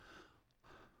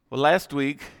Well, last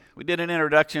week we did an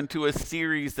introduction to a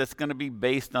series that's going to be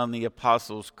based on the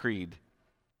Apostles' Creed.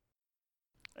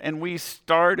 And we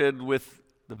started with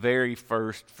the very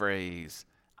first phrase,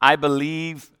 I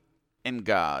believe in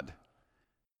God.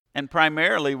 And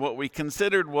primarily what we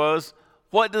considered was,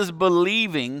 what does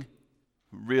believing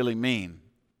really mean?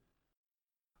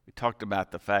 We talked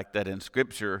about the fact that in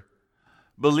Scripture,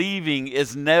 believing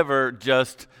is never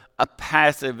just a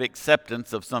passive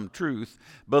acceptance of some truth.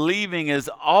 Believing is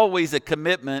always a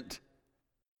commitment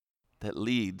that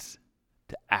leads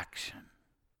to action.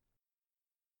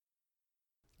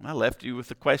 I left you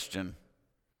with a question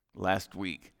last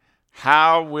week.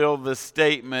 How will the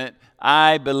statement,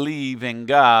 I believe in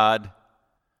God,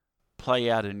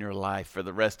 play out in your life for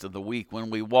the rest of the week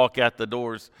when we walk out the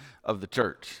doors of the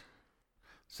church?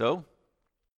 So,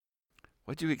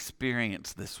 what did you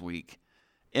experience this week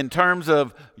in terms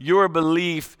of your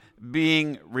belief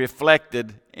being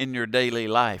reflected in your daily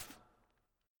life?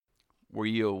 Were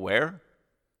you aware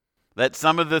that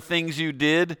some of the things you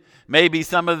did, maybe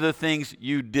some of the things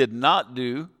you did not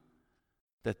do,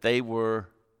 that they were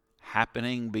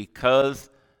happening because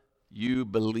you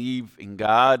believe in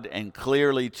God and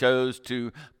clearly chose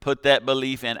to put that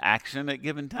belief in action at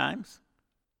given times?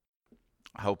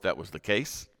 I hope that was the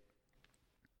case.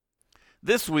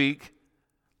 This week,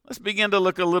 let's begin to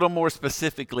look a little more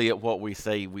specifically at what we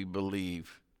say we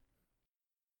believe.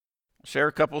 I'll share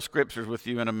a couple scriptures with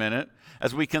you in a minute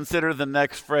as we consider the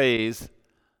next phrase,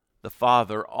 the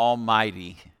Father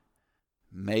Almighty,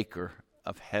 maker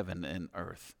of heaven and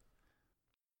earth.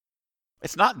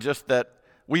 It's not just that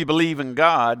we believe in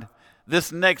God.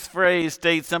 This next phrase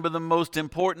states some of the most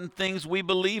important things we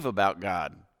believe about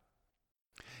God.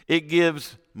 It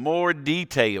gives more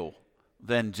detail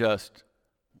than just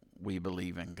we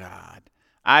believe in God.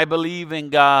 I believe in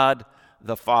God,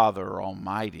 the Father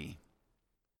Almighty.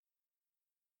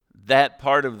 That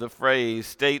part of the phrase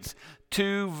states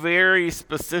two very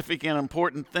specific and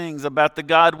important things about the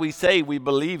God we say we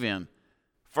believe in.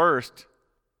 First,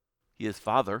 He is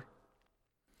Father.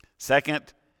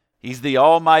 Second, He's the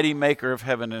Almighty maker of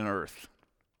heaven and earth.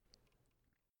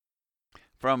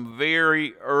 From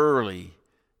very early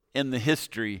in the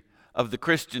history of the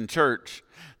Christian church,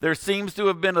 there seems to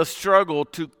have been a struggle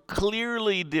to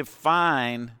clearly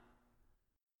define,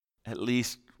 at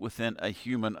least within a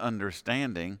human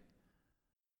understanding,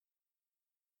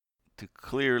 to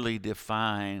clearly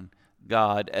define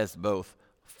God as both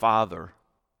Father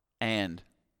and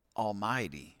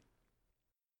Almighty.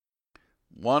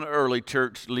 One early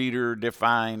church leader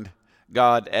defined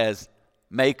God as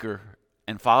Maker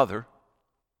and Father.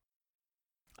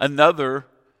 Another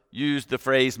used the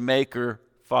phrase Maker,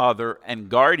 Father, and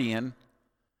Guardian.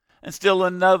 And still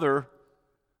another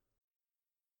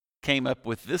came up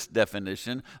with this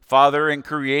definition, Father and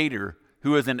Creator,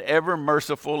 who is an ever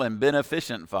merciful and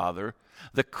beneficent Father,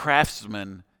 the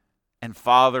craftsman and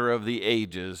Father of the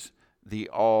ages, the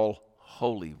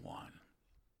all-holy one.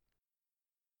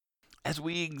 As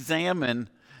we examine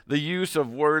the use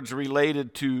of words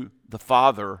related to the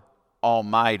Father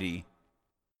Almighty,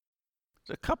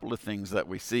 there's a couple of things that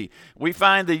we see. We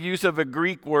find the use of a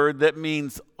Greek word that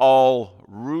means all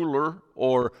ruler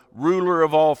or ruler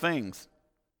of all things.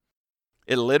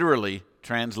 It literally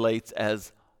translates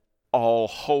as all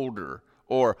holder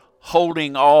or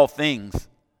holding all things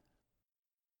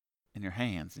in your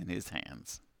hands, in His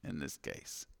hands in this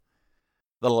case.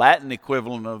 The Latin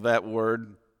equivalent of that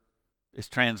word is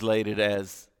translated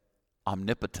as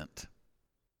omnipotent.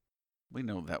 We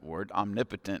know that word,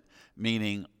 omnipotent,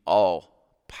 meaning all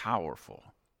powerful.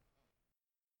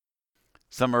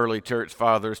 Some early church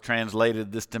fathers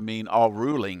translated this to mean all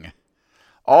ruling,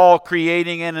 all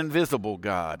creating and invisible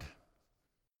God.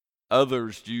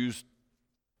 Others used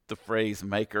the phrase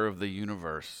maker of the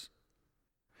universe.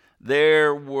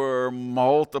 There were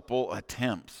multiple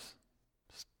attempts,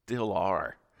 still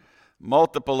are,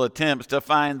 multiple attempts to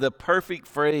find the perfect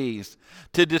phrase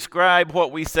to describe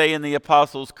what we say in the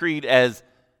Apostles' Creed as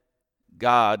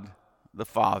God the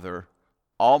Father,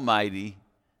 Almighty,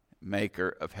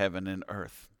 maker of heaven and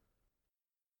earth.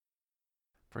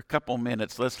 For a couple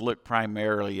minutes, let's look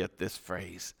primarily at this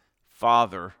phrase,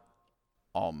 Father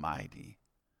Almighty.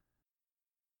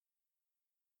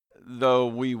 Though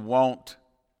we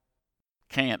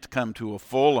can't come to a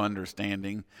full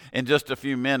understanding in just a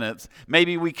few minutes,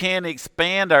 maybe we can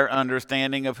expand our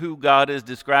understanding of who God is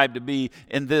described to be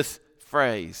in this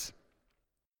phrase.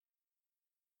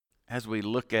 As we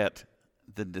look at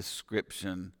the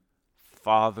description,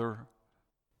 Father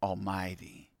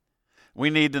Almighty, we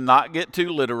need to not get too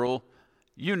literal.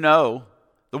 You know,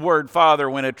 the word Father,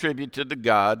 when attributed to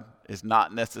God, is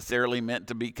not necessarily meant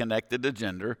to be connected to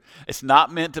gender. It's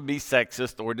not meant to be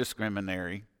sexist or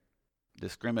discriminatory.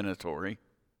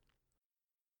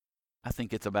 I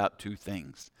think it's about two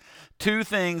things. Two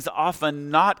things often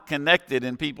not connected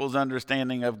in people's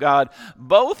understanding of God,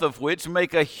 both of which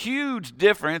make a huge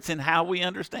difference in how we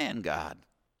understand God.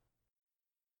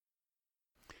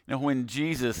 You know, when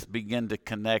Jesus began to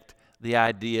connect the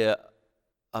idea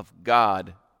of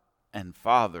God and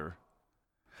Father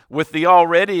with the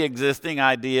already existing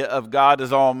idea of God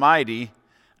as Almighty,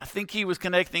 I think he was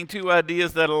connecting two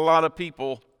ideas that a lot of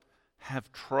people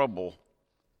have trouble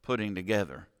putting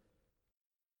together.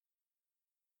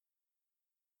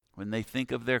 When they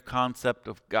think of their concept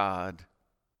of God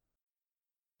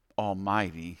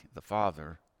Almighty, the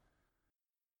Father,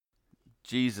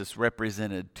 Jesus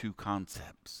represented two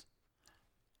concepts: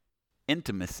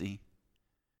 intimacy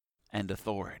and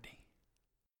authority.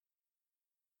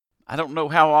 I don't know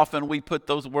how often we put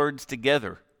those words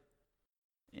together,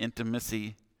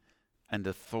 intimacy and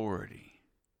authority.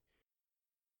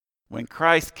 When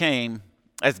Christ came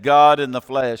as God in the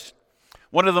flesh,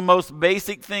 one of the most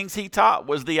basic things he taught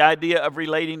was the idea of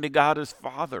relating to God as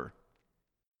Father.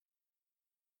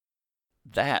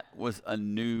 That was a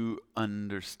new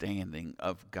understanding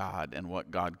of God and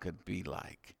what God could be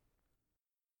like.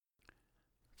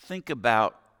 Think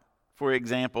about, for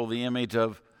example, the image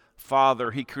of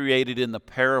Father he created in the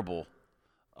parable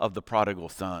of the prodigal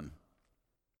son.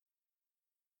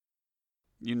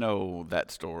 You know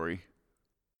that story.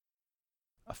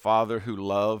 A father who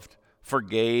loved,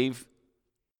 forgave,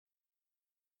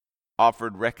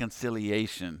 offered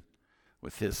reconciliation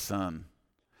with his son.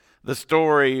 The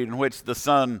story in which the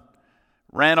son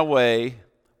ran away,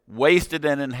 wasted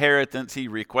an inheritance he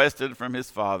requested from his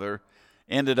father,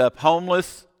 ended up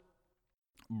homeless,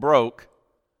 broke,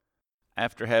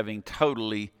 after having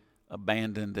totally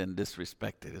abandoned and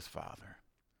disrespected his father.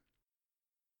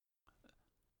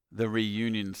 The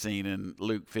reunion scene in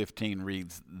Luke 15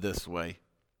 reads this way: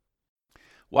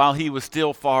 While he was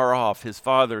still far off, his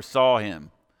father saw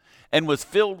him and was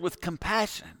filled with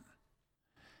compassion.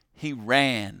 He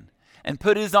ran and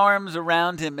put his arms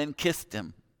around him and kissed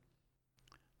him.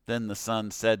 Then the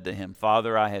son said to him,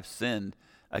 Father, I have sinned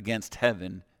against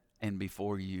heaven and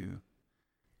before you.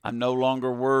 I'm no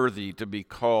longer worthy to be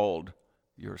called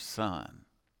your son.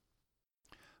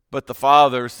 But the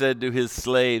father said to his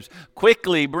slaves,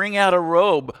 Quickly bring out a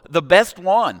robe, the best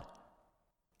one,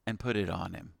 and put it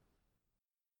on him.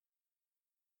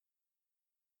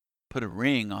 Put a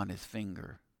ring on his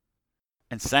finger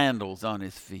and sandals on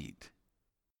his feet.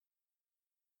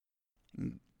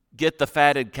 Get the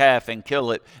fatted calf and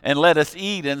kill it, and let us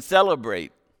eat and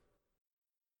celebrate.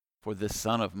 For this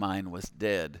son of mine was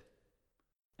dead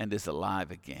and is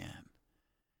alive again.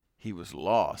 He was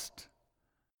lost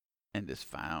and is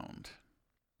found.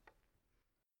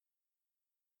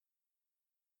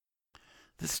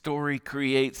 This story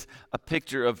creates a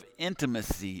picture of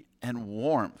intimacy and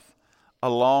warmth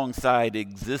alongside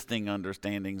existing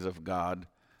understandings of God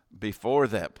before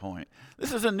that point.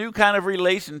 This is a new kind of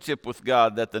relationship with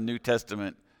God that the New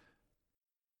Testament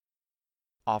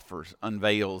offers,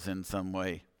 unveils in some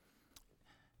way.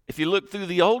 If you look through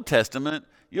the Old Testament,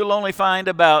 you'll only find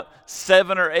about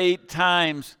 7 or 8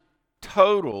 times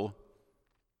total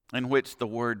in which the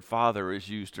word Father is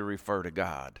used to refer to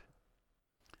God.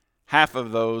 Half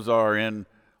of those are in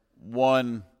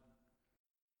one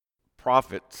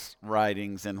prophet's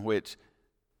writings in which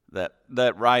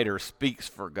that writer speaks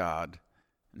for God.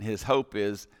 And his hope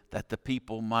is that the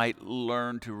people might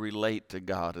learn to relate to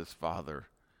God as Father,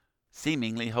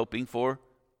 seemingly hoping for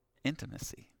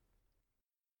intimacy.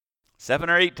 7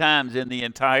 or 8 times in the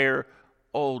entire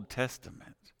Old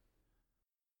Testament.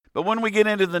 But when we get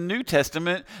into the New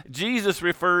Testament, Jesus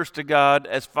refers to God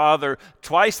as Father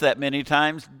twice that many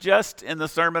times, just in the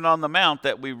Sermon on the Mount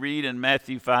that we read in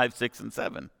Matthew 5, 6, and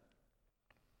 7.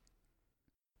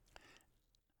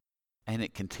 And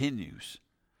it continues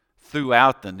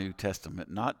throughout the New Testament,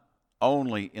 not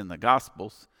only in the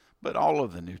Gospels, but all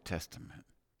of the New Testament.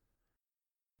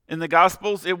 In the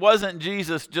Gospels, it wasn't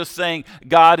Jesus just saying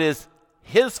God is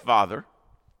his Father.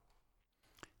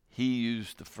 He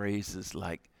used the phrases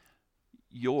like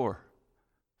your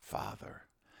Father,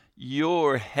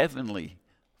 your heavenly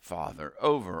Father,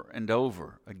 over and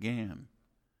over again.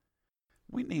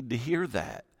 We need to hear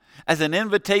that as an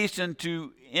invitation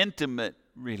to intimate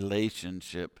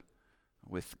relationship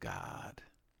with God.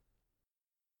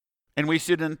 And we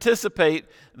should anticipate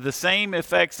the same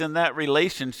effects in that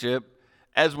relationship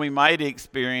as we might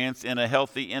experience in a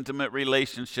healthy, intimate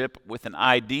relationship with an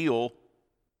ideal,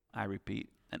 I repeat,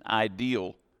 an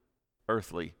ideal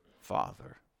earthly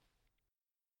father.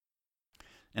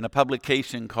 In a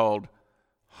publication called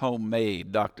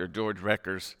Homemade, Dr. George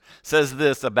Reckers says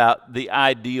this about the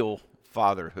ideal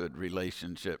fatherhood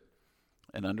relationship.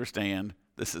 And understand,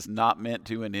 this is not meant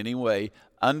to in any way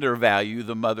undervalue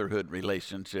the motherhood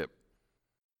relationship.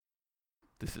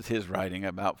 This is his writing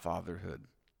about fatherhood.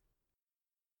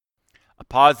 A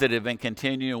positive and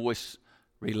continuous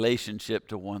relationship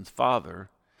to one's father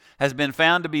has been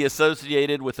found to be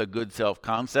associated with a good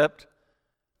self-concept,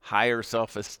 higher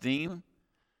self-esteem,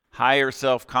 higher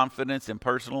self-confidence in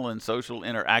personal and social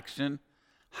interaction,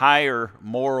 higher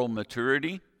moral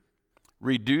maturity,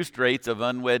 reduced rates of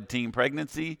unwed teen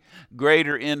pregnancy,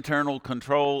 greater internal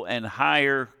control, and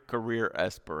higher career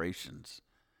aspirations.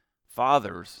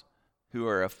 Fathers who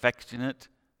are affectionate,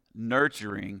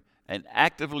 nurturing, and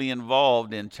actively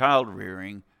involved in child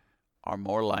rearing are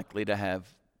more likely to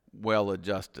have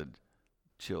well-adjusted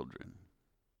children.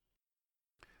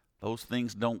 Those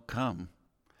things don't come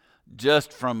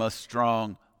just from a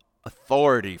strong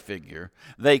authority figure.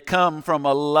 They come from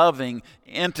a loving,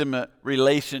 intimate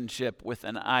relationship with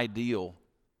an ideal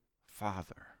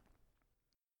father.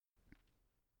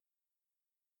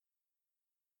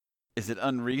 Is it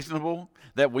unreasonable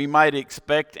that we might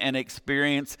expect and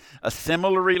experience a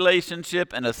similar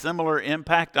relationship and a similar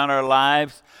impact on our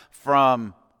lives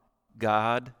from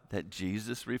God that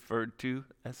Jesus referred to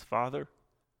as Father?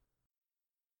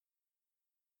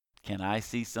 Can I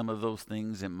see some of those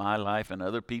things in my life and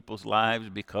other people's lives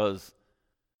because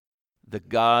the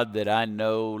God that I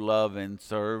know, love, and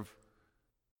serve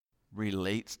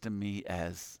relates to me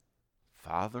as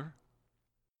Father?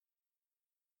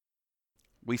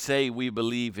 We say we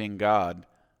believe in God,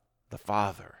 the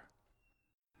Father.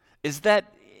 Is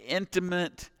that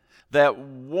intimate, that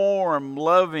warm,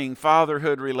 loving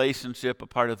fatherhood relationship a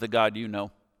part of the God you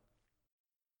know?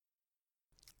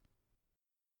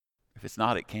 If it's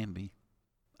not, it can be.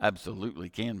 Absolutely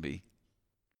can be.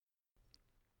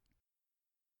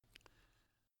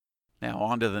 Now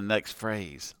on to the next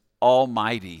phrase.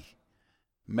 Almighty,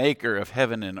 maker of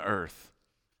heaven and earth.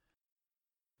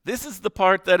 This is the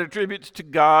part that attributes to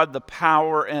God the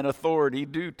power and authority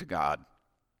due to God.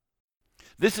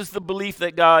 This is the belief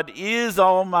that God is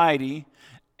almighty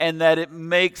and that it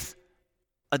makes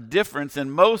a difference in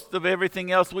most of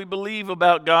everything else we believe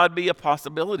about God be a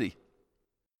possibility.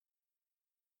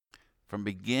 From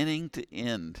beginning to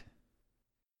end,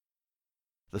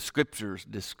 the scriptures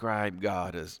describe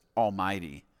God as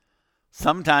almighty,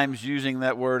 sometimes using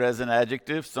that word as an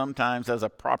adjective, sometimes as a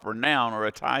proper noun or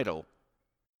a title.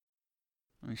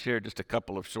 Let me share just a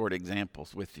couple of short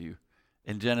examples with you.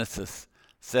 In Genesis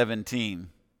 17,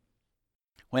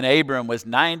 when Abram was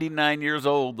 99 years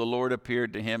old, the Lord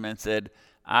appeared to him and said,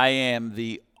 I am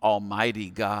the Almighty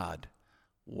God.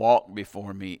 Walk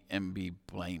before me and be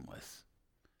blameless.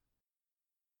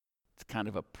 It's kind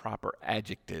of a proper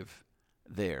adjective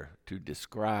there to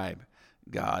describe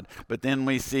God. But then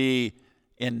we see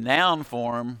in noun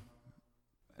form,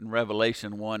 in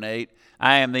Revelation 1:8,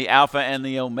 I am the Alpha and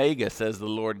the Omega, says the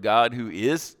Lord God, who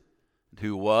is,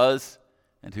 who was,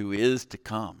 and who is to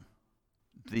come,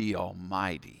 the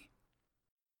Almighty.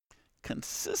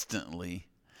 Consistently,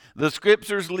 the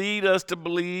scriptures lead us to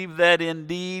believe that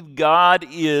indeed God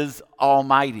is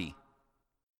almighty.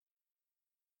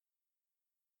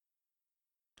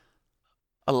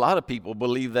 A lot of people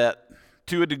believe that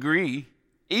to a degree,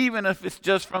 even if it's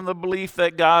just from the belief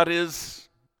that God is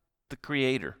the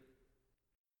creator.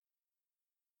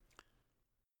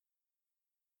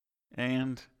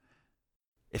 And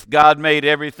if God made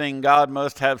everything, God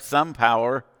must have some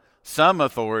power, some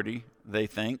authority, they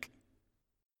think.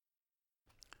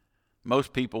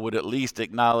 Most people would at least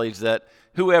acknowledge that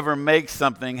whoever makes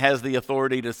something has the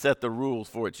authority to set the rules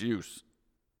for its use.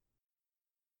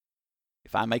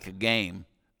 If I make a game,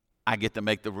 I get to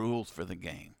make the rules for the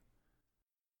game.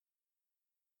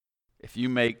 If you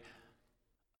make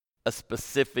a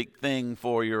specific thing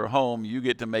for your home, you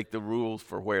get to make the rules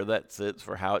for where that sits,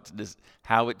 for how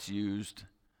it's used,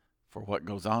 for what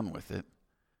goes on with it.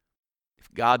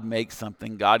 If God makes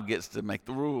something, God gets to make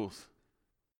the rules.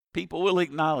 People will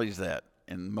acknowledge that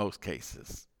in most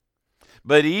cases.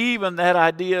 But even that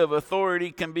idea of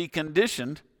authority can be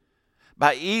conditioned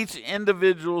by each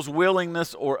individual's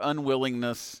willingness or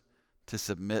unwillingness to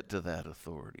submit to that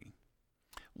authority.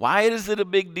 Why is it a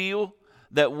big deal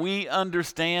that we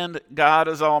understand God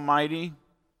as almighty?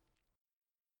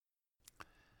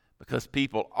 Because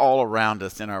people all around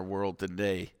us in our world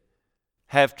today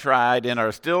have tried and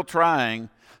are still trying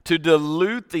to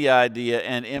dilute the idea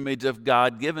and image of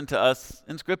God given to us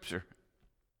in Scripture.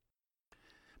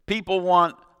 People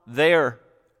want their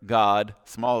God,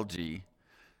 small g.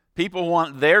 People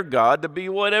want their God to be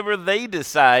whatever they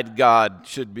decide God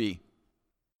should be.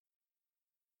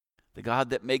 The God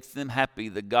that makes them happy,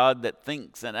 the God that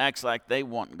thinks and acts like they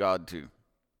want God to.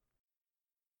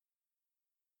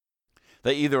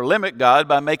 They either limit God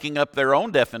by making up their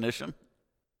own definition,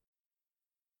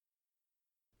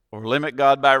 or limit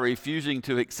God by refusing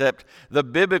to accept the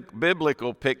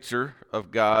biblical picture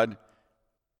of God,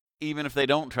 even if they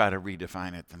don't try to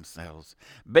redefine it themselves.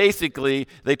 Basically,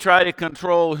 they try to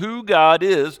control who God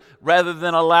is rather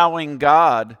than allowing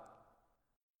God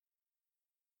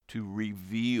to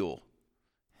reveal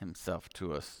himself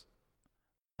to us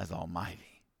as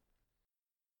Almighty.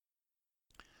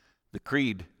 The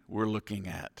creed we're looking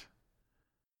at,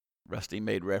 Rusty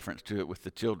made reference to it with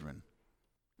the children,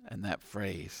 and that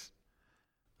phrase,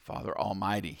 Father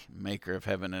Almighty, maker of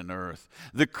heaven and earth.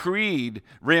 The creed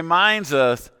reminds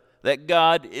us that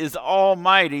God is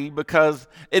almighty because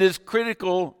it is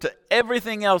critical to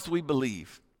everything else we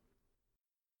believe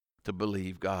to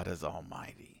believe God is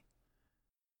almighty.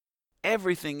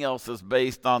 Everything else is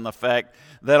based on the fact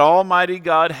that Almighty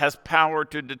God has power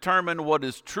to determine what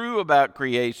is true about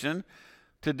creation,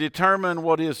 to determine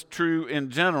what is true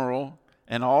in general,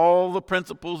 and all the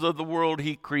principles of the world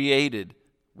he created,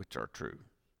 which are true.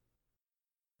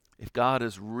 If God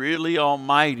is really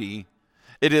almighty,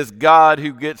 it is God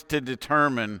who gets to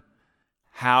determine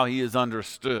how he is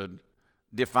understood,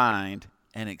 defined,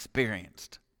 and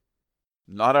experienced.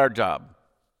 Not our job,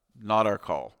 not our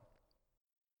call,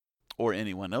 or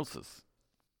anyone else's.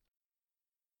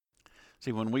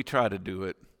 See, when we try to do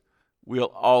it, we'll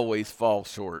always fall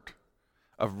short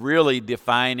of really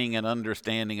defining and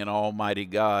understanding an almighty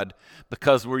God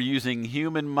because we're using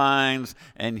human minds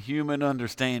and human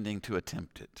understanding to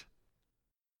attempt it.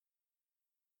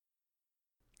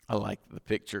 I like the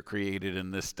picture created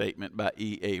in this statement by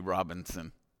E.A.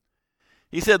 Robinson.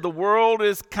 He said, the world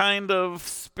is kind of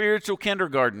spiritual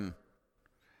kindergarten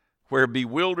where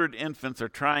bewildered infants are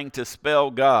trying to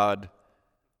spell God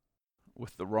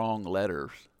with the wrong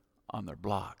letters on their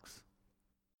blocks.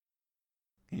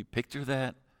 Can you picture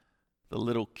that? The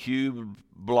little cube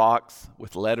blocks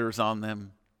with letters on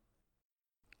them.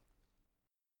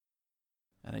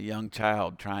 And a young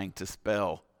child trying to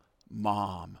spell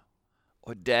mom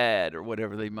or dad or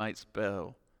whatever they might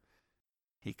spell.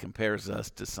 He compares us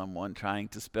to someone trying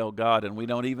to spell God, and we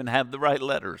don't even have the right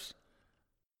letters.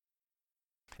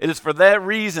 It is for that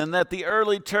reason that the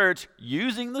early church,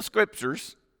 using the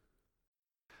scriptures,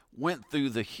 went through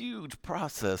the huge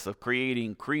process of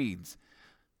creating creeds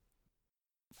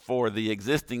for the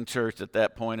existing church at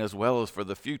that point as well as for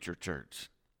the future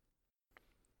church.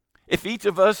 If each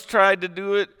of us tried to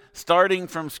do it starting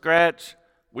from scratch,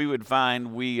 we would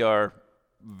find we are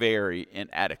very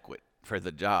inadequate for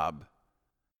the job,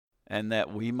 and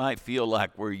that we might feel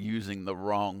like we're using the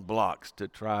wrong blocks to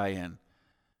try and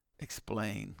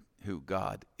explain who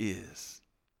God is.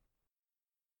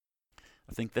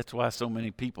 I think that's why so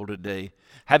many people today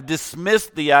have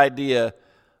dismissed the idea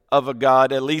of a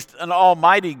God, at least an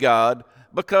almighty God,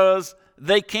 because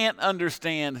they can't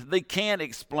understand, they can't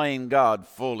explain God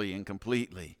fully and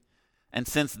completely. And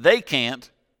since they can't,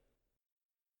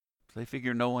 they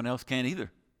figure no one else can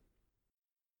either.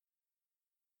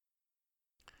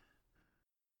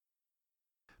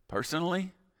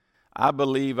 Personally, I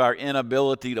believe our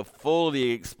inability to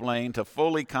fully explain, to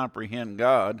fully comprehend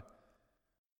God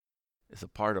is a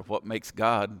part of what makes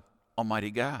God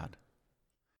Almighty God.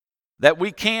 That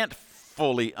we can't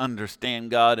fully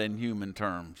understand God in human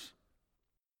terms.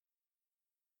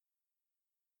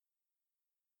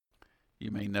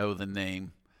 You may know the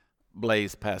name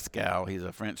Blaise Pascal. He's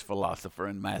a French philosopher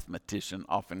and mathematician,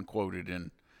 often quoted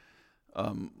in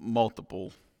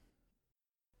multiple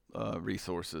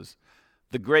resources.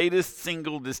 The greatest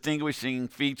single distinguishing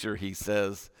feature, he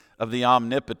says, of the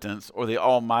omnipotence or the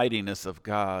almightiness of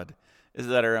God is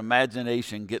that our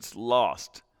imagination gets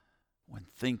lost when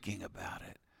thinking about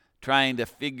it, trying to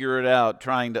figure it out,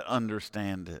 trying to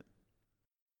understand it.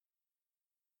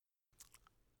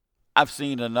 I've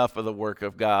seen enough of the work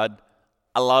of God.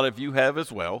 A lot of you have as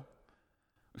well.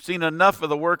 I've seen enough of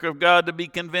the work of God to be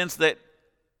convinced that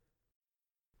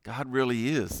God really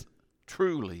is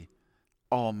truly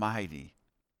almighty.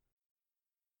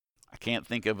 I can't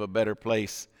think of a better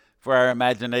place for our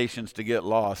imaginations to get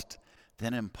lost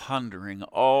than in pondering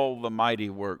all the mighty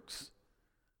works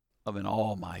of an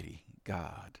almighty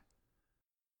God.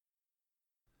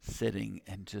 Sitting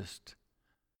and just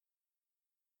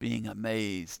being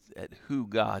amazed at who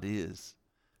God is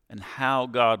and how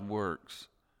God works,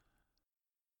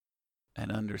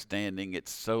 and understanding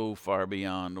it's so far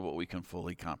beyond what we can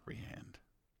fully comprehend.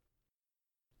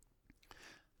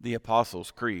 The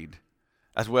Apostles' Creed,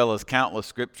 as well as countless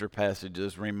scripture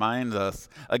passages, remind us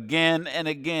again and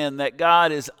again that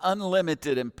God is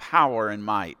unlimited in power and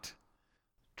might,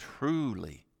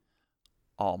 truly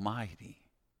almighty.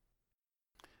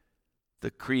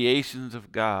 The creations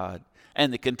of God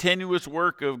and the continuous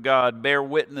work of God bear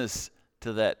witness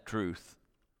to that truth.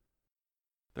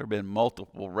 There have been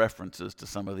multiple references to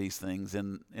some of these things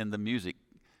in the music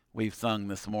we've sung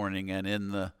this morning and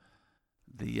in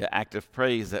the act of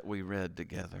praise that we read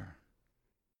together.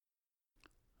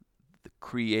 The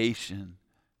creation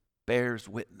bears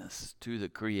witness to the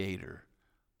Creator.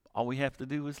 All we have to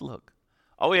do is look.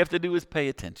 All we have to do is pay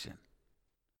attention.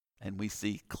 And we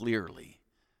see clearly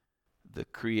the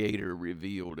Creator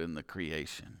revealed in the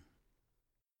creation.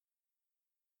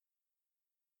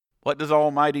 What does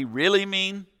Almighty really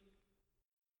mean?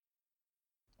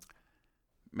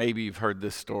 Maybe you've heard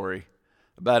this story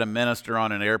about a minister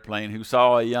on an airplane who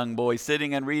saw a young boy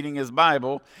sitting and reading his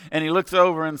Bible, and he looks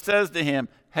over and says to him,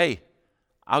 "Hey,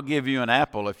 I'll give you an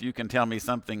apple if you can tell me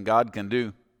something God can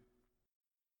do."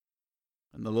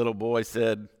 And the little boy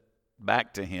said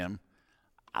back to him,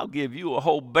 "I'll give you a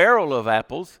whole barrel of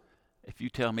apples if you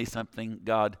tell me something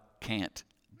God can't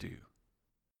do."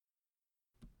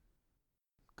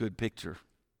 Good picture.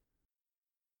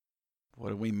 What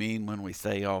do we mean when we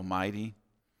say Almighty?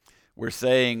 We're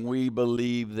saying we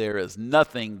believe there is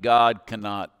nothing God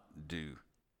cannot do.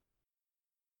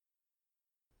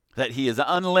 That He is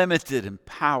unlimited in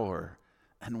power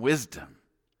and wisdom.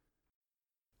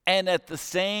 And at the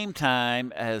same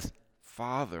time, as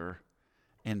Father,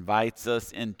 invites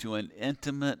us into an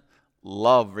intimate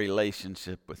love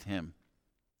relationship with Him.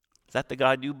 Is that the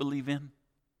God you believe in?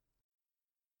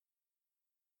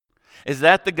 Is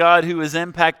that the God who is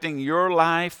impacting your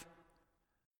life,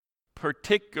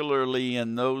 particularly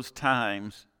in those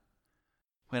times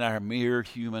when our mere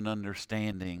human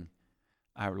understanding,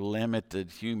 our limited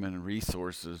human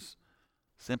resources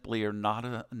simply are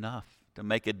not enough to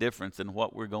make a difference in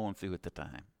what we're going through at the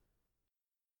time?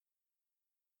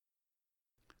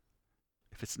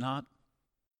 If it's not,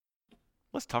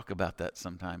 let's talk about that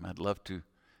sometime. I'd love to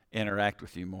interact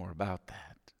with you more about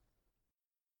that.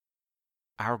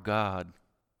 Our God,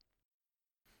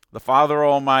 the Father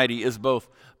Almighty, is both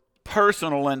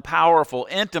personal and powerful,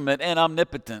 intimate and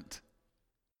omnipotent.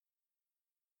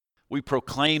 We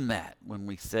proclaim that when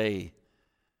we say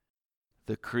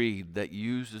the creed that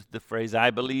uses the phrase, "I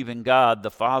believe in God,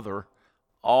 the Father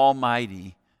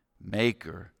Almighty,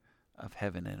 maker of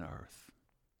heaven and earth."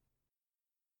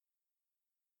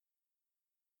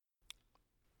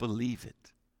 Believe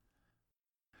it.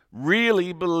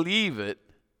 Really believe it.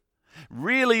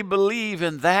 Really believe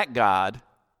in that God.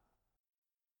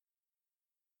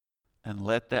 And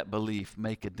let that belief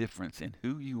make a difference in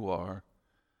who you are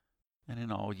and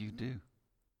in all you do.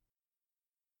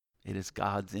 It is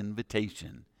God's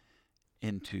invitation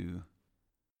into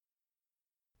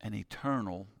an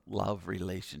eternal love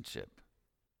relationship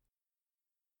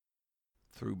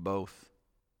through both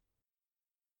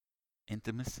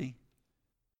intimacy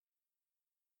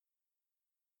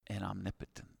and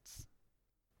omnipotence,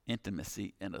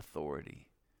 intimacy and authority.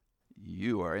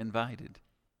 You are invited.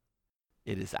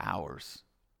 It is ours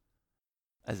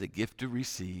as a gift to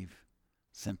receive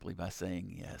simply by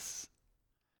saying yes.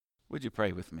 Would you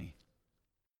pray with me?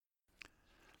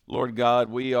 Lord God,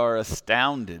 we are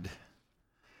astounded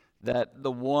that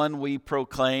the one we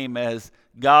proclaim as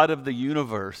God of the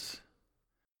universe,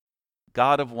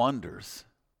 God of wonders,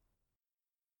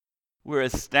 we're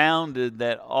astounded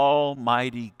that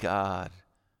Almighty God,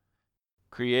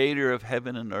 Creator of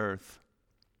heaven and earth,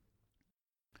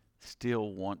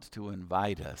 still wants to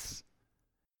invite us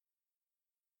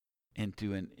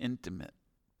into an intimate,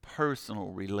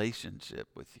 personal relationship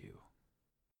with you.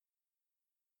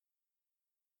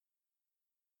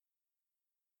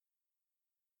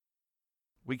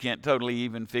 We can't totally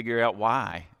even figure out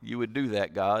why you would do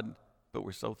that, God, but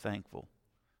we're so thankful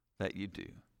that you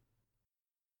do.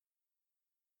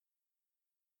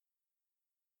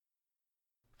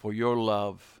 For your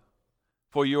love,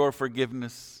 for your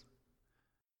forgiveness,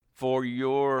 for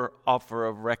your offer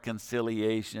of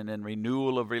reconciliation and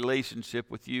renewal of relationship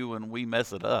with you when we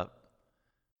mess it up.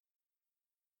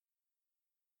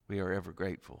 We are ever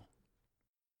grateful.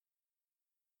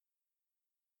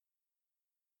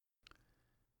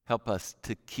 Help us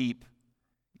to keep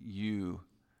you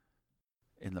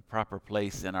in the proper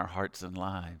place in our hearts and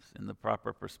lives, in the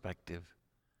proper perspective,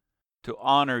 to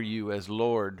honor you as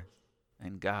Lord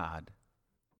and God,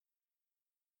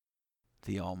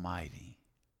 the Almighty.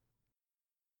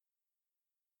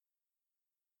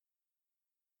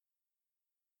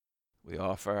 We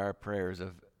offer our prayers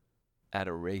of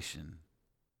adoration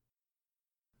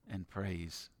and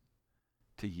praise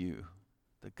to you,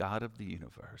 the God of the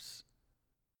universe.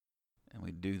 And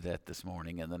we do that this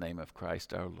morning in the name of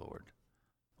Christ our Lord.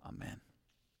 Amen.